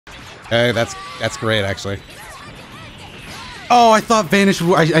Okay, that's great, actually. Oh, I thought Vanish...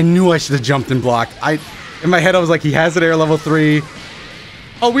 I knew I should have jumped and blocked. In my head, I was like, he has an air level 3.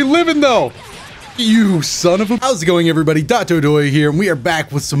 Oh, we living, though! You son of a... How's it going, everybody? Dotodoya here, and we are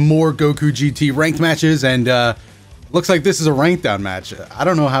back with some more Goku GT ranked matches, and looks like this is a rank down match. I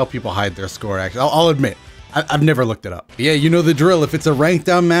don't know how people hide their score, actually. I'll admit, I've never looked it up. But yeah, you know the drill. If it's a rank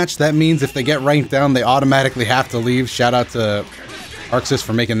down match, that means if they get ranked down, they automatically have to leave. Shout out to Arxis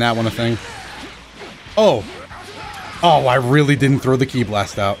for making that one a thing. Oh, I really didn't throw the Ki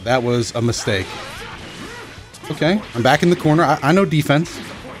Blast out. That was a mistake. Okay, I'm back in the corner. I know defense.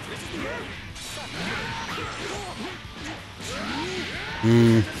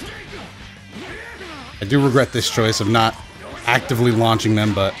 I do regret this choice of not actively launching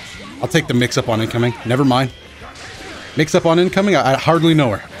them, but I'll take the mix-up on incoming. Never mind. Mix-up on incoming? I hardly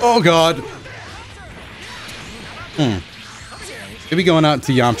know her. Oh, God. Maybe going out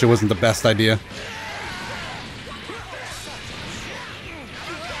to Yamcha wasn't the best idea.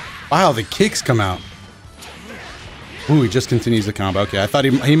 Wow, the kicks come out. Ooh, he just continues the combo. Okay, I thought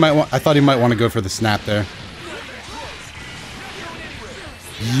he might want to go for the snap there.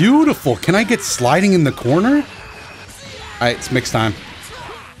 Beautiful. Can I get sliding in the corner? All right, it's mix time.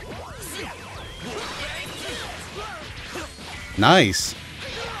 Nice.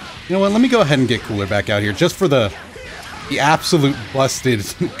 You know what? Let me go ahead and get Cooler back out here just for the absolute busted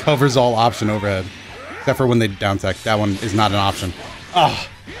covers all option overhead. Except for when they down tech. That one is not an option. Oh,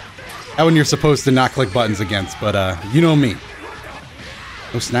 that one you're supposed to not click buttons against, but you know me.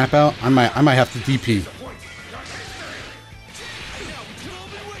 No snap out. I might have to DP.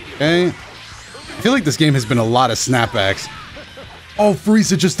 Okay. I feel like this game has been a lot of snapbacks. Oh,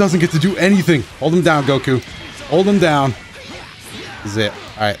 Frieza just doesn't get to do anything. Hold him down, Goku. Hold him down. This is it.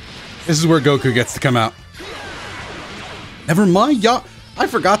 Alright. This is where Goku gets to come out. Never mind, I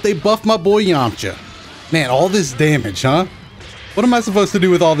forgot they buffed my boy Yamcha. Man, all this damage, huh? What am I supposed to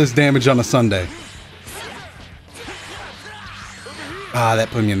do with all this damage on a Sunday? Ah, that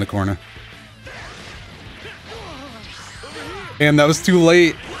put me in the corner. Damn, that was too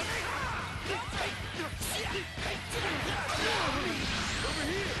late.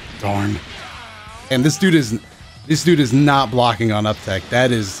 Darn. And this dude is not blocking on up tech. That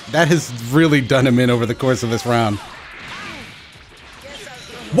has really done him in over the course of this round.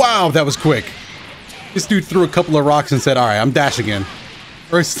 Wow, that was quick. This dude threw a couple of rocks and said, "All right, I'm dashing in."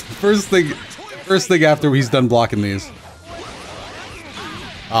 First thing after he's done blocking these.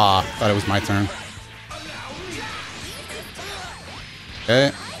 Ah, thought it was my turn.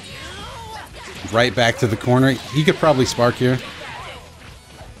 Okay. Right back to the corner. He could probably spark here.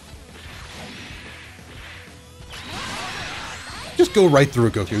 Just go right through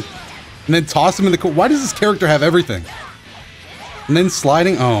it, Goku. And then toss him in the corner. Why does this character have everything? And then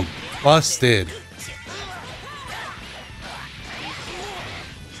sliding. Oh, busted.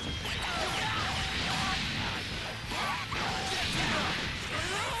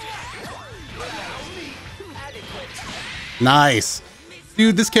 Nice.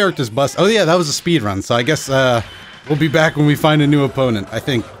 Dude, this character's bust. Oh, yeah, that was a speed run. So I guess we'll be back when we find a new opponent. I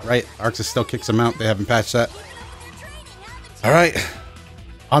think, right? Arxis still kicks him out. They haven't patched that. All right,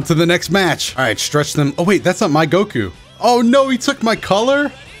 on to the next match. All right, stretch them. Oh, wait, that's not my Goku. Oh, no, he took my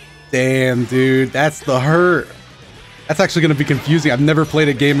color? Damn, dude, that's the hurt. That's actually going to be confusing. I've never played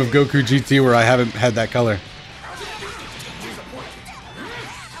a game of Goku GT where I haven't had that color.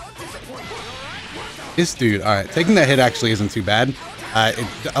 This dude, all right, taking that hit actually isn't too bad. It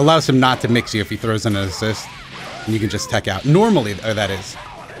allows him not to mix you if he throws in an assist, and you can just tech out. Normally, that is.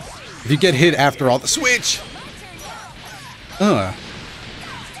 If you get hit after all the switch. You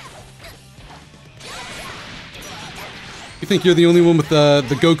think you're the only one with the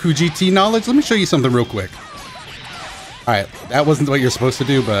Goku GT knowledge? Let me show you something real quick. Alright, that wasn't what you're supposed to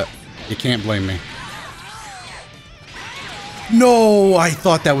do, but you can't blame me. No, I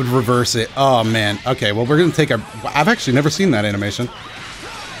thought that would reverse it. Oh, man. Okay, well, we're going to take a... I've actually never seen that animation.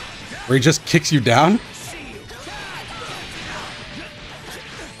 Where he just kicks you down?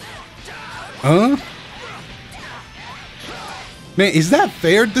 Huh? Man, is that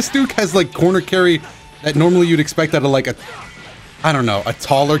fair? This dude has, like, corner carry that normally you'd expect out of, like, I don't know, a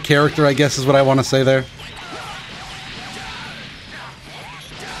taller character, I guess is what I want to say there.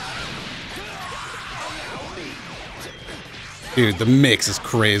 Dude, the mix is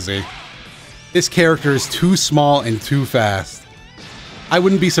crazy. This character is too small and too fast. I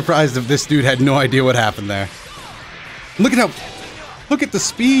wouldn't be surprised if this dude had no idea what happened there. Look at the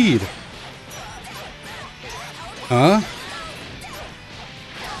speed. Huh?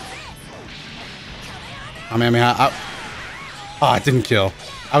 I mean, oh, it didn't kill.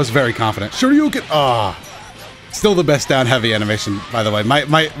 I was very confident. Shoryuken. Ah. Still the best down heavy animation, by the way.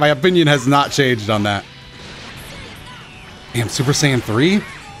 My opinion has not changed on that. Damn, Super Saiyan 3?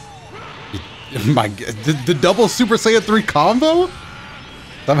 My, the double Super Saiyan 3 combo?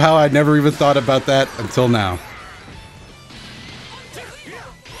 Somehow I never even thought about that until now.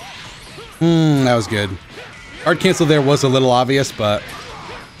 That was good. Hard cancel there was a little obvious, but...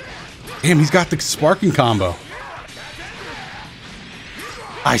 Damn, he's got the sparking combo.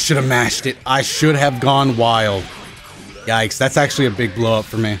 I should have mashed it. I should have gone wild. Yikes, that's actually a big blow up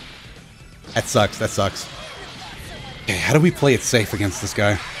for me. That sucks, that sucks. Okay, how do we play it safe against this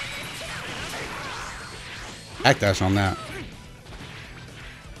guy? Backdash on that.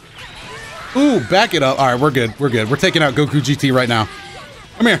 Ooh, back it up. Alright, we're good, we're good. We're taking out Goku GT right now.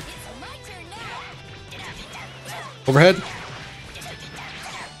 Come here. Overhead.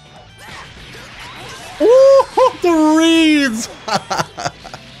 Ooh, the reads!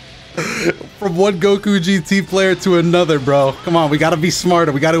 From one Goku GT player to another, bro. Come on, we gotta be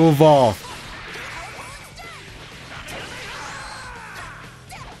smarter. We gotta evolve.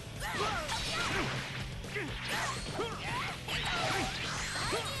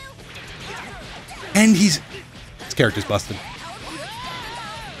 And his character's busted.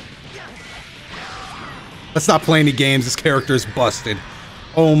 Let's not play any games. This character is busted.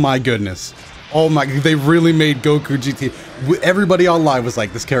 Oh my goodness. Oh my, they really made Goku GT. Everybody online was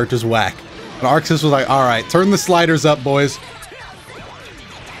like, this character's whack. And Arxis was like, alright, turn the sliders up, boys.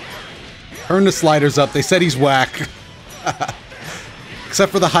 Turn the sliders up. They said he's whack.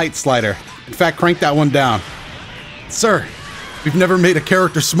 Except for the height slider. In fact, crank that one down. Sir, we've never made a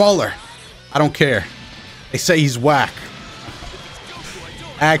character smaller. I don't care. They say he's whack.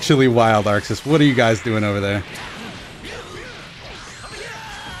 Actually wild, Arxis. What are you guys doing over there?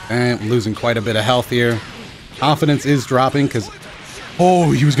 And I'm losing quite a bit of health here. Confidence is dropping because...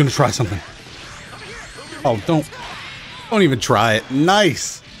 Oh, he was going to try something. Oh, don't even try it.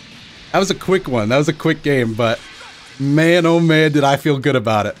 Nice. That was a quick one. That was a quick game, but man, oh man, did I feel good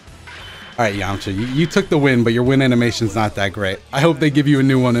about it. All right, Yamcha, you took the win, but your win animation's not that great. I hope they give you a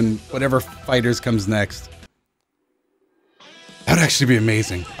new one in whatever FighterZ comes next. That would actually be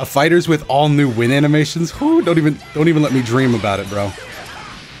amazing. A FighterZ with all new win animations? Whew, don't even let me dream about it, bro.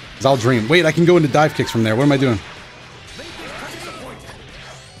 'Cause I'll dream. Wait, I can go into dive kicks from there. What am I doing?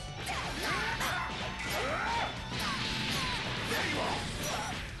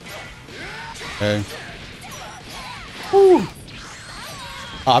 Okay. Whew.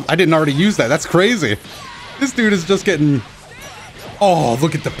 I didn't already use that. That's crazy. This dude is just getting... Oh,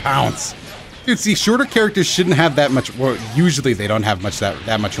 look at the pounce. Dude, see, shorter characters shouldn't have that much... Well, usually they don't have much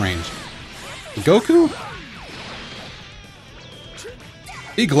that much range. Goku?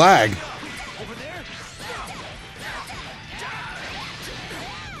 Big lag.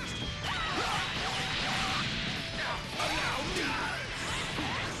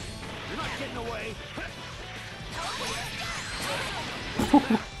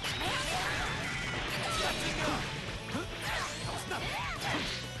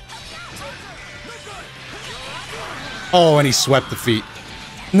 Oh, and he swept the feet.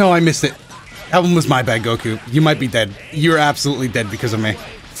 No, I missed it. That one was my bad, Goku. You might be dead. You're absolutely dead because of me.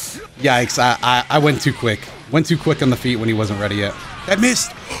 Yikes, I went too quick. Went too quick on the feet when he wasn't ready yet. That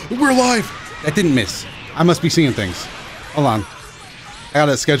missed! We're alive! That didn't miss. I must be seeing things. Hold on. I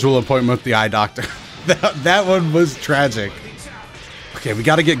gotta schedule an appointment with the eye doctor. that one was tragic. Okay, we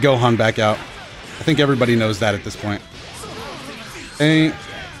gotta get Gohan back out. I think everybody knows that at this point. Hey.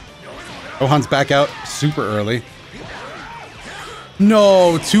 Gohan's back out super early.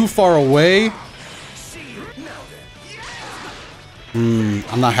 No, too far away.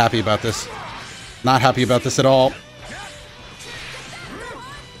 I'm not happy about this. Not happy about this at all.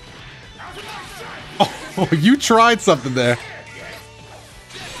 Oh, you tried something there.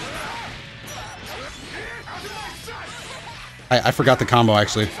 I forgot the combo,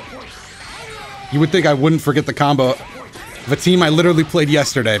 actually. You would think I wouldn't forget the combo of a team I literally played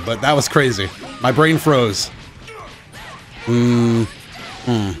yesterday, but that was crazy. My brain froze.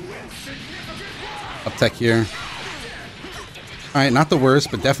 Up tech here. Alright, not the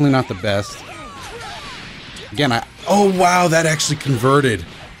worst, but definitely not the best. Again, oh wow, that actually converted.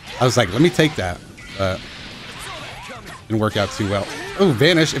 I was like, let me take that. Didn't work out too well. Oh,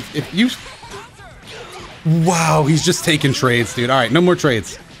 Vanish, if you... Wow, he's just taking trades, dude. Alright, no more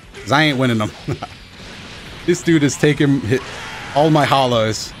trades. Because I ain't winning them. This dude is taking all my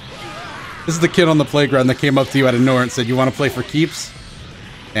hollows. This is the kid on the playground that came up to you out of nowhere and said, you want to play for keeps?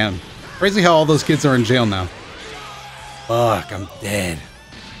 Damn. Crazy how all those kids are in jail now. Fuck, I'm dead.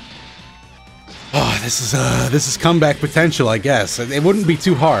 Oh, This is comeback potential, I guess. It wouldn't be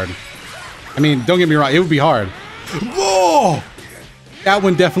too hard. I mean, don't get me wrong, it would be hard. Whoa! That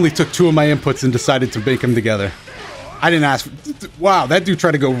one definitely took 2 of my inputs and decided to make them together. I didn't ask. Wow, that dude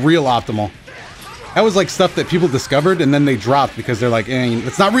tried to go real optimal. That was like stuff that people discovered and then they dropped because they're like,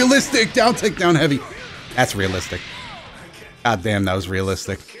 it's not realistic. Down, take down heavy. That's realistic. God damn, that was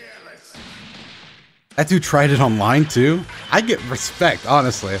realistic. That dude tried it online too. I get respect,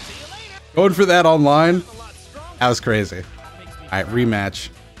 honestly. Going for that online, that was crazy. All right, rematch.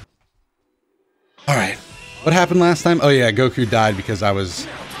 All right, what happened last time? Oh yeah, Goku died because I was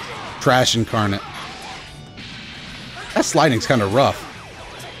trash incarnate. That sliding's kind of rough.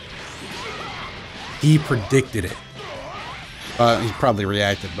 He predicted it. He probably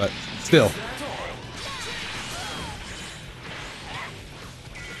reacted, but still.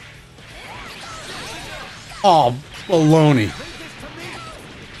 Oh, baloney.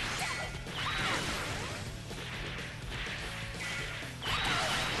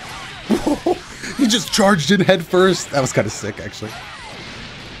 He just charged in head first. That was kind of sick, actually.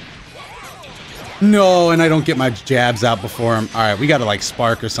 No, and I don't get my jabs out before him. All right, we got to like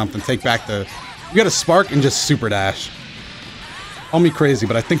spark or something. Take back the... We got to spark and just super dash. Call me crazy,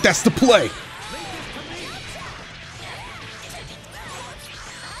 but I think that's the play.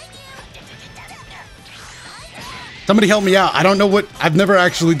 Somebody help me out. I don't know what... I've never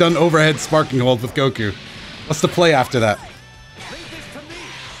actually done overhead sparking hold with Goku. What's the play after that?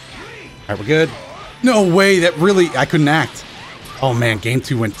 Alright, we're good. No way, that really... I couldn't act. Oh man, game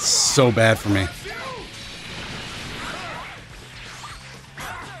 2 went so bad for me.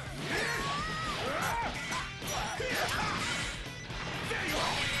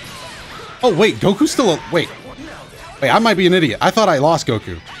 Oh wait, Goku's still a... Wait, I might be an idiot. I thought I lost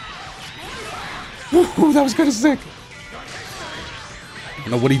Goku. Woo, that was kind of sick. I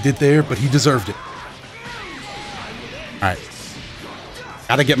don't know what he did there, but he deserved it. Alright.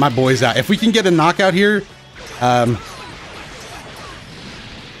 Gotta get my boys out. If we can get a knockout here...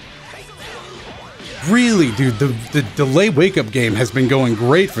 Really, dude, the delay wake-up game has been going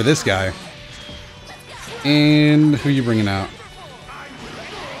great for this guy. And who are you bringing out?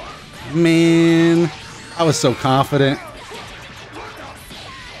 Man, I was so confident.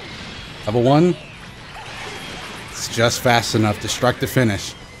 Level 1. It's just fast enough. Destructive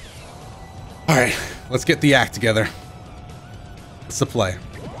finish. Alright, let's get the act together. What's the play?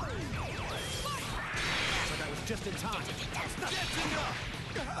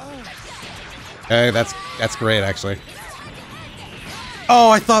 Okay, that's great, actually. Oh,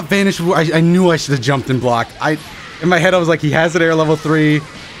 I thought Vanish... I knew I should have jumped in block. In my head, I was like, he has an air level 3.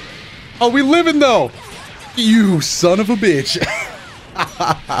 Oh, we living, though! You son of a bitch.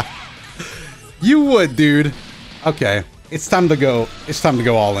 You would, dude. Okay, it's time to go. It's time to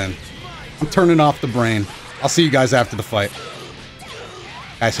go all in. I'm turning off the brain. I'll see you guys after the fight.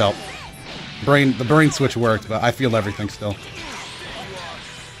 Guys, help. The brain switch worked, but I feel everything still.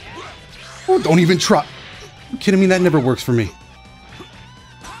 Oh, don't even try. Are you kidding me? That never works for me.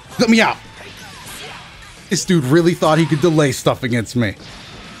 Let me out. This dude really thought he could delay stuff against me.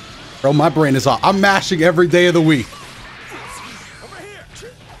 Bro, my brain is off. I'm mashing every day of the week.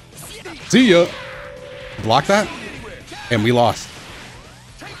 See ya. Block that. And we lost.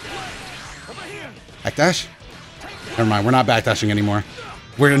 Backdash? Never mind, we're not backdashing anymore.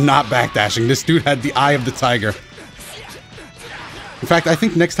 We're not backdashing. This dude had the eye of the tiger. In fact, I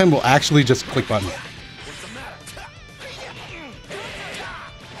think next time we'll actually just click button.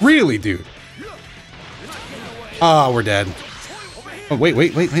 Really, dude? Oh, we're dead. Oh, wait.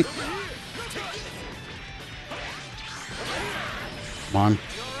 Come on.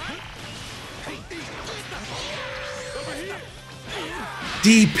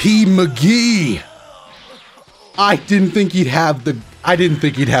 DP McGee. I didn't think he'd have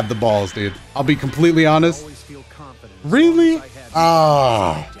the balls, dude. I'll be completely honest. Really?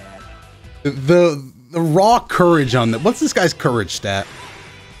 Ah. The raw courage on that. What's this guy's courage stat?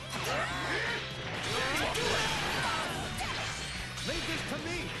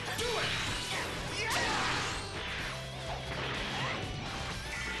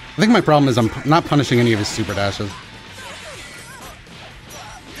 I think my problem is I'm not punishing any of his super dashes.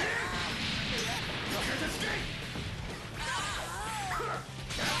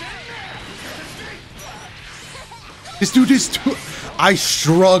 This dude is too... I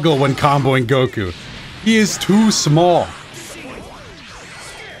struggle when comboing Goku. He is too small.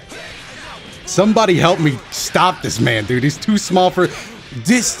 Somebody help me stop this man, dude. He's too small for...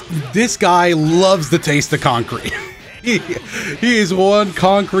 This guy loves the taste of concrete. He is one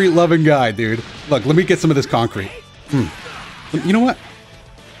concrete loving guy, dude. Look, let me get some of this concrete. You know what?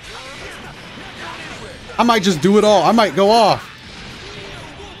 I might just do it all. I might go off.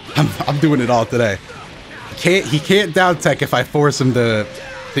 I'm doing it all today. He can't down tech if I force him to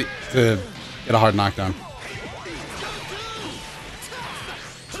get a hard knockdown.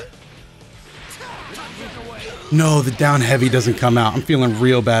 No, the down heavy doesn't come out. I'm feeling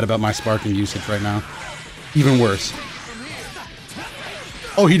real bad about my sparking usage right now. Even worse.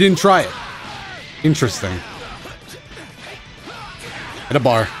 Oh, he didn't try it. Interesting. Hit a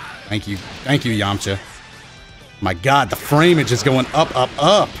bar. Thank you. Thank you, Yamcha. My God, the frameage is going up, up,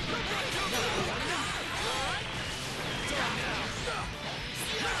 up.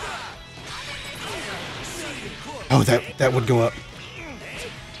 Oh, that would go up.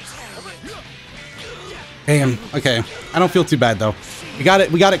 Damn. Okay. I don't feel too bad though. We got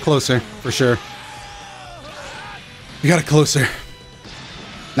it closer for sure. We got it closer.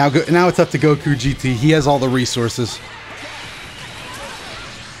 Now it's up to Goku GT. He has all the resources.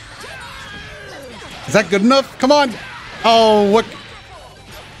 Is that good enough? Come on. Oh, what?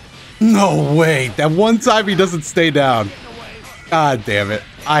 No way. That one time he doesn't stay down. God damn it.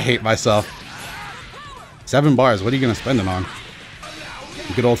 I hate myself. 7 bars. What are you going to spend it on?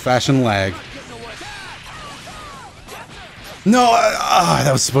 Good old-fashioned lag. No,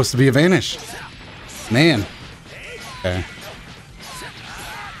 that was supposed to be a vanish. Man. Okay.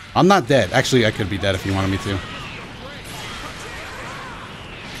 I'm not dead. Actually, I could be dead if you wanted me to.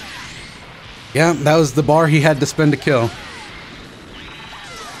 Yeah, that was the bar he had to spend to kill.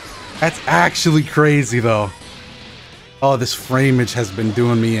 That's actually crazy, though. Oh, this frameage has been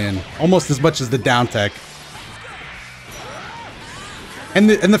doing me in. Almost as much as the down tech. And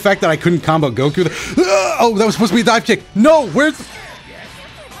the fact that I couldn't combo Goku. Oh, that was supposed to be a dive kick. No, where's...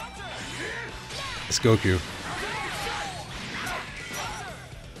 It's Goku.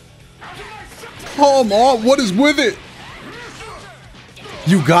 Come on, what is with it?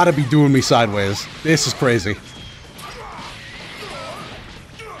 You gotta be doing me sideways. This is crazy.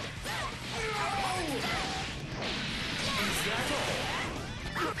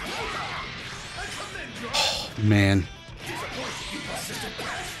 Oh, man.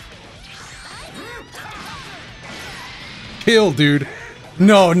 Kill, dude.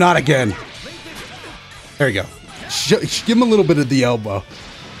 No, not again. There you go. Give him a little bit of the elbow.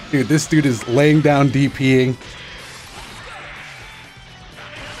 Dude, this dude is laying down DPing.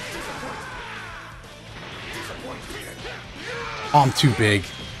 Oh, I'm too big.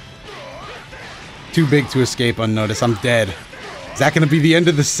 Too big to escape unnoticed. I'm dead. Is that going to be the end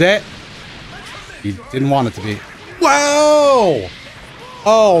of the set? He didn't want it to be. Wow!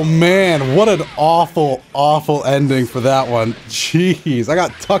 Oh, man. What an awful, awful ending for that one. Jeez, I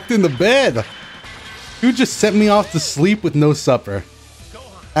got tucked into bed. Dude just sent me off to sleep with no supper.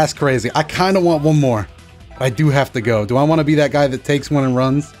 That's crazy. I kind of want one more. But I do have to go. Do I want to be that guy that takes one and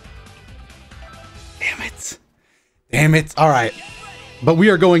runs? Damn it. Damn it. All right. But we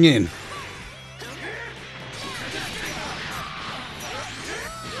are going in.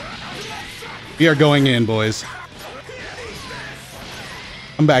 We are going in, boys.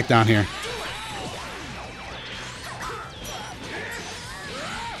 Come back down here.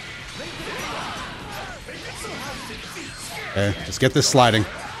 Okay, just get this sliding.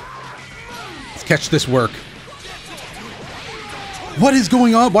 Let's catch this work. What is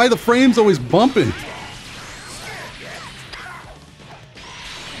going on? Why are the frames always bumping?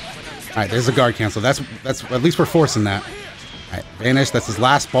 All right, there's a guard cancel. That's at least we're forcing that. All right, vanish. That's his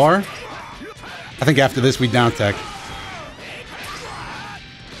last bar. I think after this we down tech.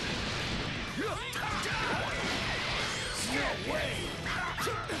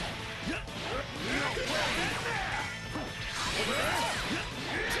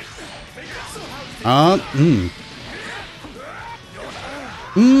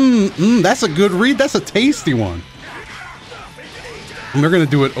 That's a good read. That's a tasty one. And they're gonna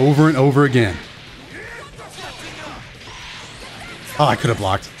do it over and over again. Oh, I could have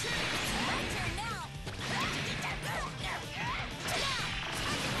blocked.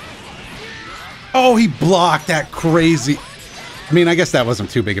 Oh, he blocked that crazy. I mean, I guess that wasn't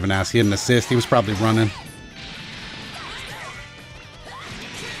too big of an ass. He had an assist. He was probably running.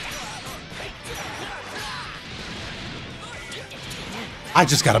 I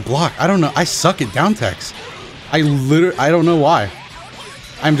just got to block. I don't know. I suck at down techs. I don't know why.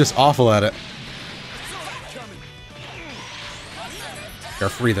 I'm just awful at it. They're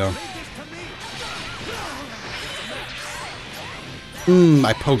free, though.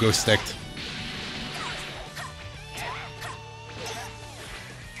 I pogo sticked.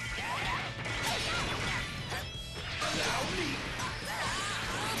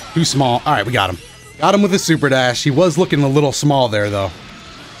 Too small. All right, we got him. Got him with a super dash. He was looking a little small there, though.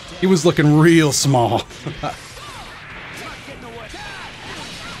 He was looking real small.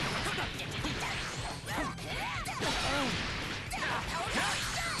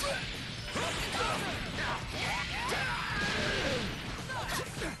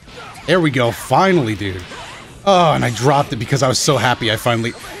 There we go. Finally, dude. Oh, and I dropped it because I was so happy I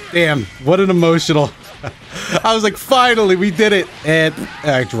finally... Damn, what an emotional... I was like, finally, we did it. And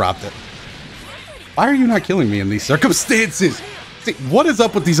I dropped it. Why are you not killing me in these circumstances? See, what is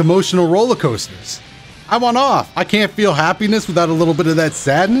up with these emotional roller coasters? I want off. I can't feel happiness without a little bit of that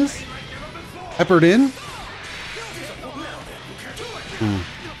sadness peppered in.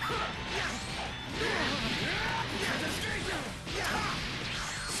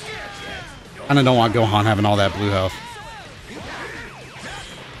 I don't want Gohan having all that blue health.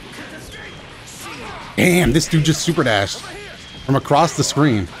 Damn, this dude just super dashed from across the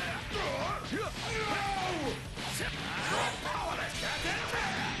screen.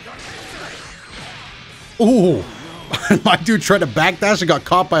 Ooh, my dude tried to backdash and got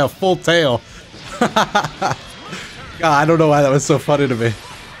caught by a full tail. God, I don't know why that was so funny to me.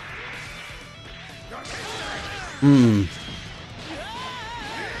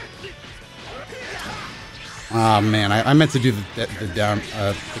 Oh man, I meant to do the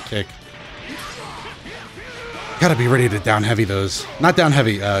kick. Gotta be ready to down heavy those. Not down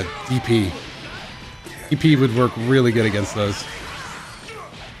heavy, DP. DP would work really good against those.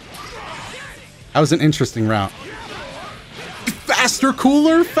 That was an interesting route. Faster,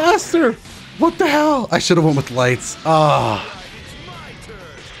 cooler, faster! What the hell? I should have went with lights. Ah.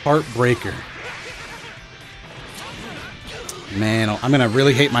 Oh. Heartbreaker. Man, I'm gonna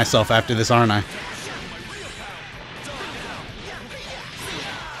really hate myself after this, aren't I?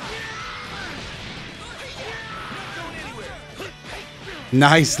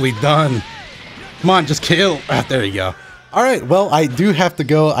 Nicely done. Come on, just kill. Ah, there you go. All right, well, I do have to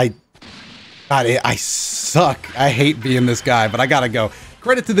go. God, I suck. I hate being this guy, but I gotta go.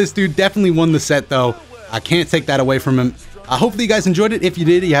 Credit to this dude. Definitely won the set, though. I can't take that away from him. Hopefully you guys enjoyed it. If you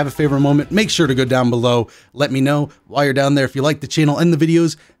did, you have a favorite moment, make sure to go down below. Let me know while you're down there. If you like the channel and the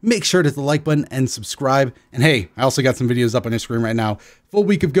videos, make sure to hit the like button and subscribe. And hey, I also got some videos up on your screen right now. Full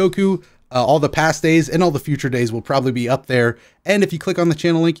week of Goku. All the past days and all the future days will probably be up there. And if you click on the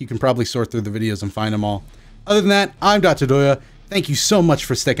channel link, you can probably sort through the videos and find them all. Other than that, I'm Dotodoya. Thank you so much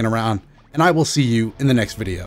for sticking around, and I will see you in the next video.